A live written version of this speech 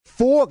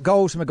4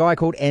 goals from a guy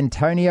called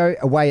Antonio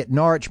away at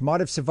Norwich.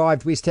 Might have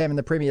survived West Ham in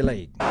the Premier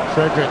League.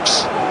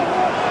 Fredericks.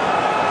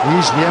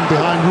 Easily in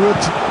behind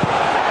Wood.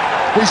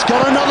 He's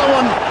got another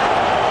one.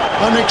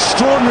 An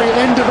extraordinary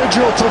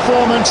individual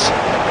performance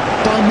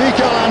by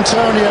Mikel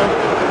Antonio.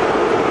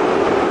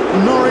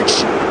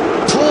 Norwich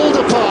pulled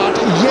apart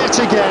yet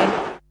again.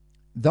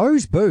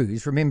 Those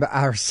boos, remember,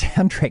 are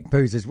soundtrack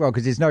boos as well,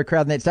 because there's no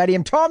crowd in that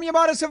stadium. Tom, you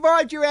might have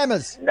survived, you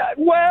Hammers.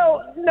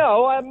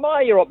 No, I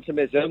admire your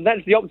optimism.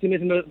 That's the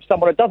optimism of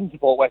someone who doesn't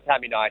support West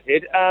Ham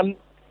United.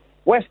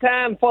 West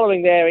Ham,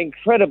 following their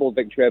incredible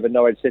victory over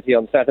Norwich City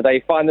on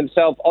Saturday, find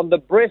themselves on the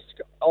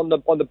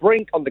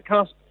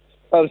cusp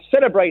of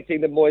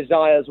celebrating the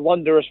Moiseiah's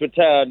wondrous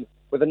return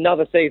with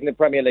another season in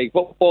Premier League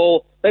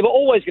football. They were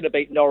always going to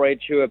beat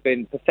Norwich, who have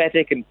been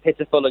pathetic and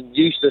pitiful and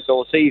useless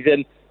all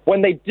season.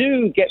 When they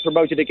do get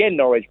promoted again,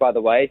 Norwich, by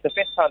the way, it's the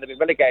 5th time they've been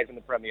relegated from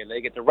the Premier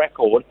League. It's a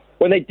record.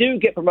 When they do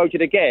get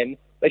promoted again,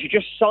 they should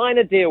just sign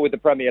a deal with the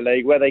Premier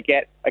League where they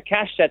get a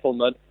cash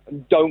settlement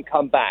and don't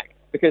come back,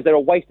 because they're a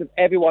waste of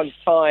everyone's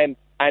time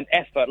and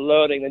effort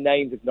learning the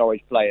names of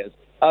Norwich players.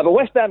 But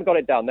West Ham got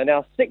it done. They're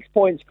now 6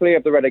 points clear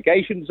of the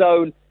relegation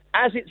zone.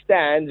 As it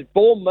stands,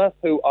 Bournemouth,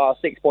 who are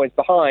 6 points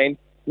behind,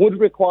 would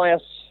require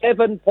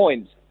 7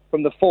 points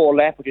from the 4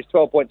 left, which is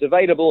 12 points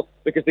available,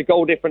 because the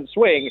goal difference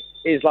swing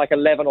is like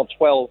 11 or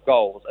 12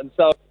 goals. And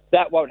so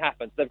that won't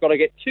happen. So they've got to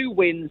get 2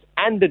 wins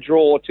and a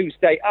draw to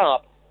stay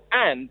up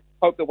and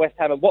hope that West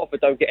Ham and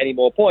Watford don't get any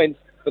more points.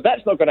 But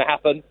that's not going to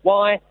happen.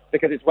 Why?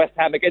 Because it's West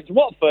Ham against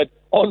Watford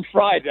on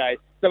Friday.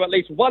 So at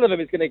least one of them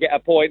is going to get a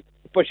point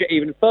to push it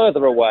even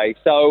further away.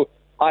 So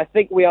I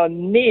think we are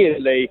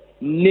nearly,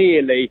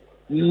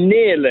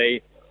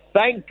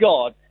 thank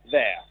God,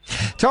 there.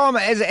 Tom,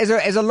 as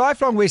a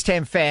lifelong West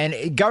Ham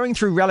fan, going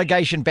through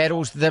relegation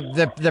battles,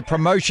 the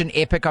promotion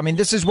epic, I mean,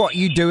 this is what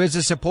you do as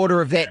a supporter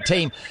of that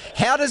team.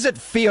 How does it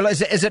feel?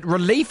 Is it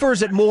relief, or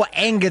is it more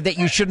anger that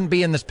you shouldn't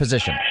be in this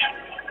position?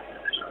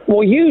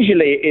 Well,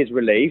 usually it is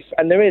relief,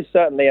 and there is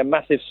certainly a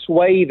massive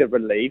swathe of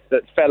relief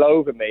that fell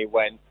over me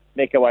when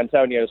Mikel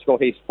Antonio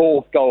scored his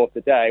 4th goal of the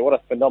day. What a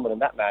phenomenon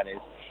that man is.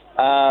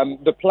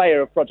 The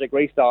player of Project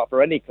Restart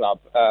for any club,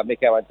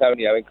 Mikel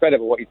Antonio,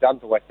 incredible what he's done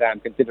for West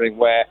Ham considering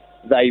where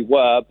they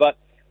were. But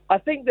I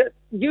think that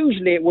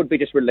usually it would be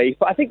just relief,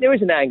 but I think there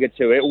is an anger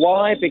to it.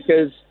 Why?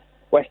 Because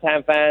West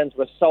Ham fans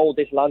were sold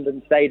this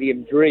London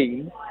Stadium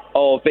dream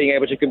of being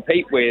able to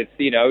compete with,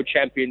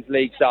 Champions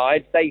League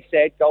sides. They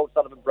said, Gold,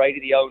 Sullivan, Brady,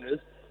 the owners,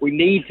 we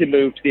need to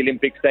move to the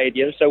Olympic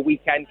Stadium so we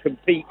can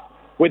compete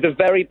with the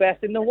very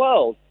best in the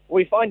world.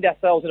 We find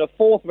ourselves in a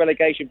 4th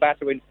relegation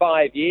battle in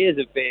 5 years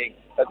of being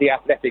at the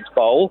Athletics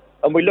Bowl,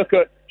 and we look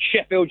at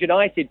Sheffield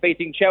United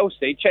beating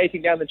Chelsea,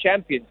 chasing down the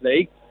Champions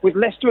League, with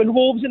Leicester and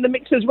Wolves in the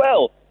mix as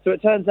well. So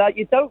it turns out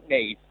you don't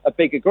need a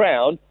bigger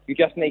ground, you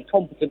just need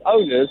competent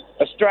owners,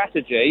 a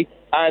strategy,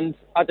 and,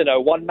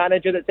 one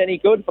manager that's any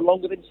good for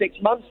longer than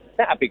 6 months.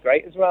 That'd be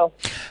great as well.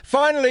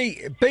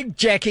 Finally, Big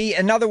Jackie,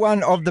 another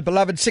one of the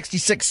beloved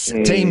 66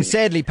 team,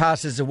 sadly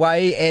passes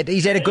away.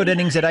 He's had a good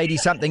innings at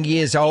 80-something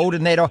years old,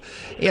 and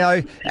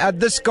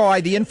this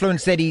guy, the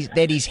influence that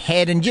he's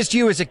had, and just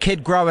you as a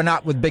kid growing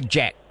up with Big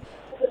Jack.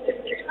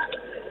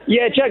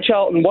 Yeah, Jack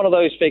Charlton, one of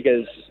those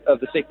figures of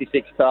the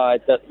 66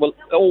 side that will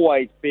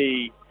always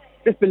be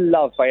just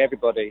beloved by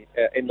everybody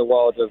in the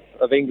world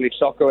of English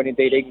soccer and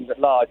indeed England at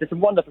large. There's some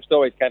wonderful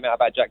stories came out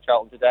about Jack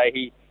Charlton today.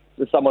 He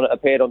was someone that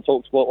appeared on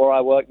TalkSport where I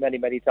worked many,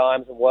 many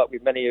times and worked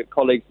with many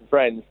colleagues and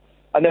friends.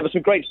 And there were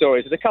some great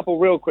stories. There's a couple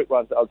real quick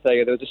ones that I'll tell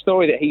you. There was a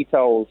story that he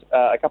told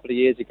a couple of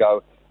years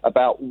ago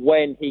about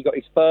when he got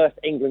his first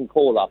England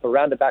call-up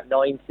around about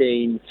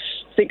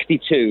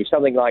 1962,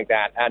 something like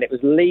that. And it was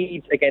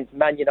Leeds against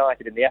Man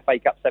United in the FA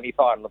Cup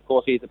semi-final. Of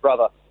course, he's the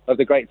brother of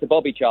the great Sir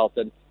Bobby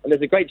Charlton. And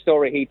there's a great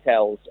story he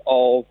tells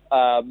of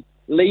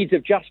Leeds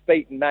have just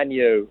beaten Man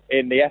U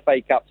in the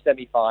FA Cup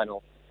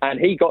semi-final. And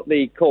he got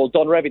the call,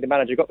 Don Revie, the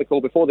manager, got the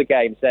call before the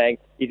game saying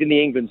he's in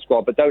the England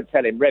squad, but don't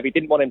tell him. Revie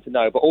didn't want him to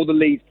know, but all the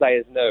Leeds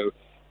players knew.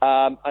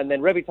 And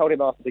then Revie told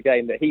him after the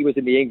game that he was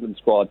in the England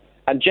squad.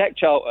 And Jack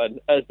Charlton,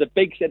 as the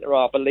big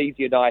centre-half for Leeds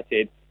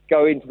United,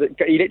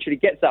 he literally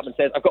gets up and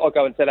says, I've got to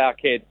go and tell our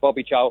kid,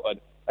 Bobby Charlton.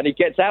 And he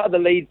gets out of the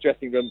Leeds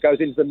dressing room, goes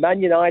into the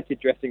Man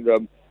United dressing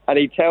room, and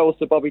he tells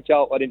Sir Bobby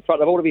Charlton in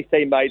front of all of his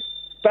teammates,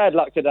 bad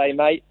luck today,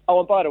 mate. Oh,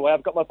 and by the way,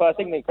 I've got my first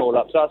England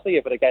call-up, so I'll see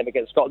you for the game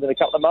against Scotland in a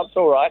couple of months,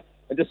 all right?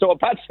 And just sort of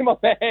pats him on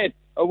the head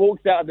and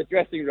walks out of the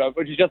dressing room,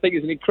 which I just think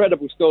is an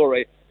incredible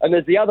story. And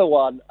there's the other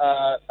one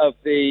of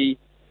the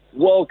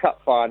World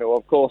Cup final,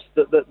 of course,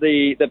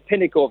 the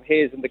pinnacle of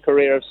his and the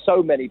career of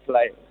so many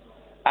players.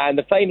 And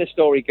the famous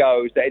story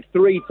goes that it's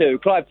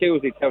 3-2. Clive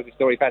Tilsley tells the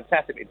story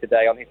fantastically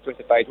today on his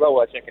Twitter page. Well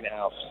worth checking it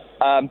out.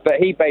 But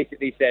he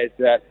basically says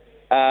that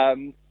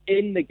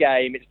in the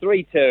game, it's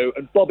 3-2,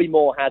 and Bobby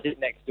Moore has it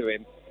next to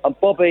him. And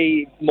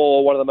Bobby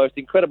Moore, one of the most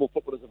incredible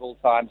footballers of all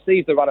time,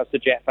 sees the run of Sir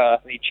Geoff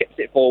Hurst and he chips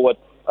it forward,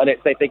 and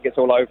they think it's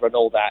all over and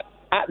all that.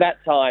 At that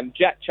time,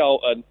 Jack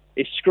Charlton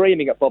is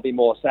screaming at Bobby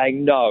Moore,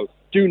 saying, no,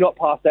 do not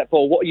pass that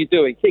ball. What are you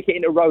doing? Kick it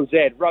into row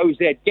Z. Row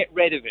Z, get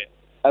rid of it.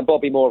 And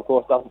Bobby Moore, of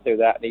course, doesn't do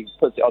that, and he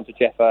puts it onto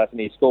Geoff Hurst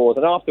and he scores.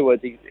 And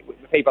afterwards,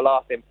 people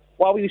asked him,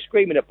 why were you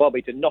screaming at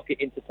Bobby to knock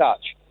it into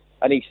touch?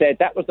 And he said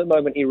that was the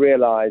moment he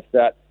realised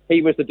that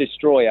he was the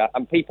destroyer,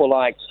 and people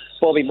like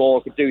Bobby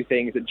Moore could do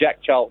things that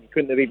Jack Charlton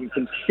couldn't have even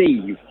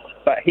conceived.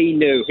 But he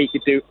knew he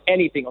could do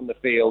anything on the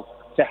field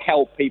to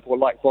help people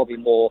like Bobby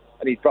Moore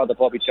and his brother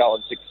Bobby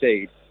Charlton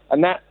succeed.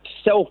 And that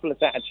selfless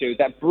attitude,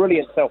 that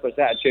brilliant selfless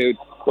attitude,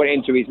 went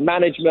into his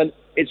management.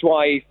 It's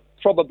why he's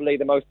probably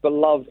the most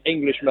beloved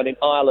Englishman in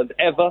Ireland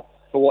ever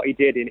for what he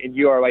did in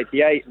Euro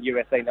 88 and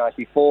USA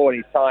 94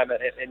 and his time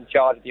in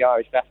charge of the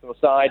Irish national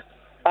side.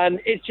 And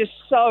it's just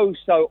so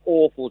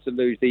awful to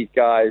lose these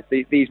guys,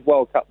 these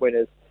World Cup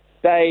winners.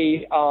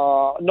 They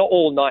are not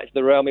all knights of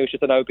the realm. He was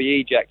just an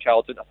OBE, Jack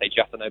Charlton. I say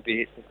just an OBE,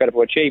 it's an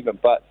incredible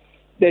achievement. But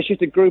there's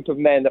just a group of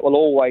men that will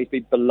always be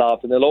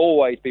beloved and they'll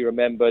always be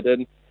remembered.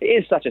 And it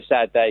is such a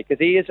sad day because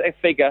he is a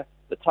figure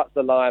that touched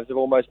the lives of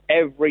almost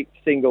every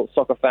single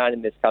soccer fan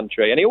in this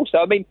country. And he also,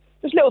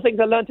 just little things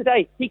I learned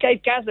today. He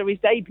gave Gazza his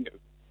debut.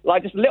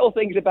 Like, just little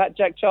things about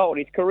Jack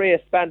Charlton. His career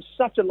spanned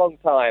such a long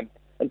time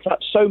and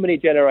touched so many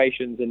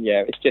generations. And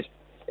yeah, it's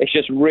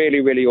just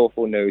really, really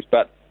awful news.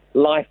 But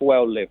life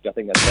well lived, I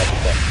think that's fair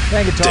to say.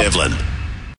 Thank you, Tom. Devlin.